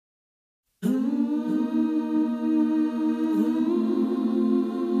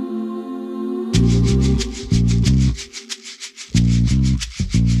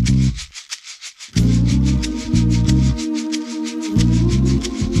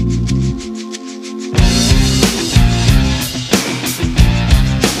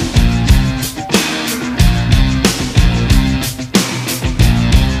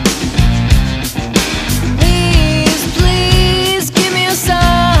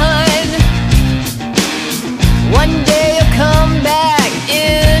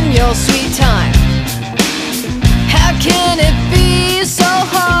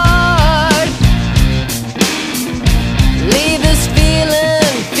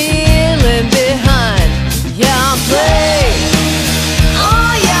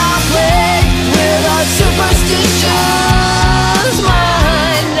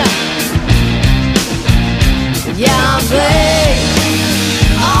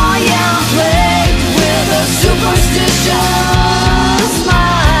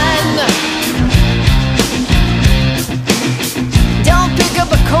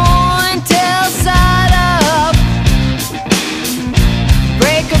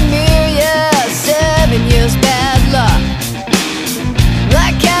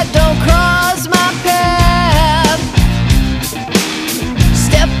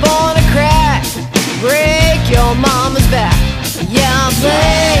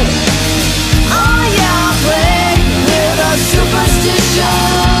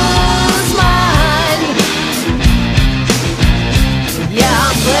superstitious mind. Yeah,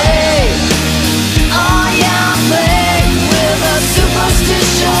 I play. Oh yeah, I play with a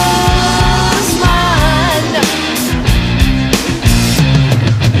superstitious mind.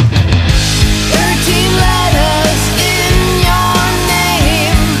 13 letters in your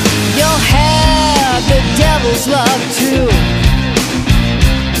name. You'll have the devil's love too.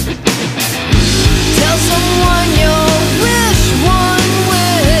 Tell someone you'll wish one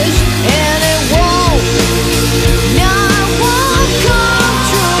wish, and it won't, no, it won't come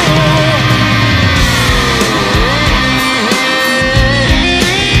true.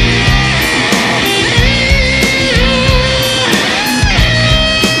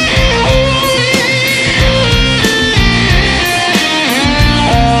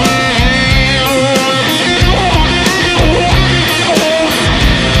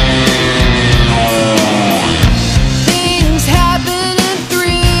 Things happen in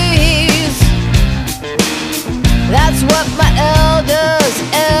threes. That's what my elders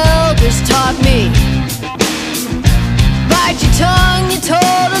taught me. Bite your tongue, you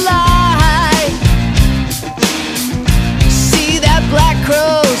told a lie. See that black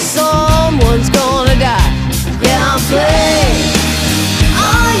crow, someone's gonna die. Yeah, I'll play.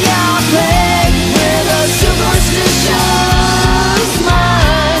 Oh yeah, I'll play with a superstitious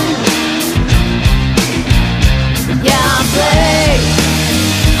mind. Yeah, I play.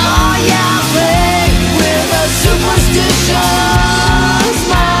 Oh yeah, I play with a superstitious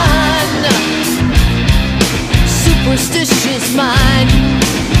mind. Superstitious mind.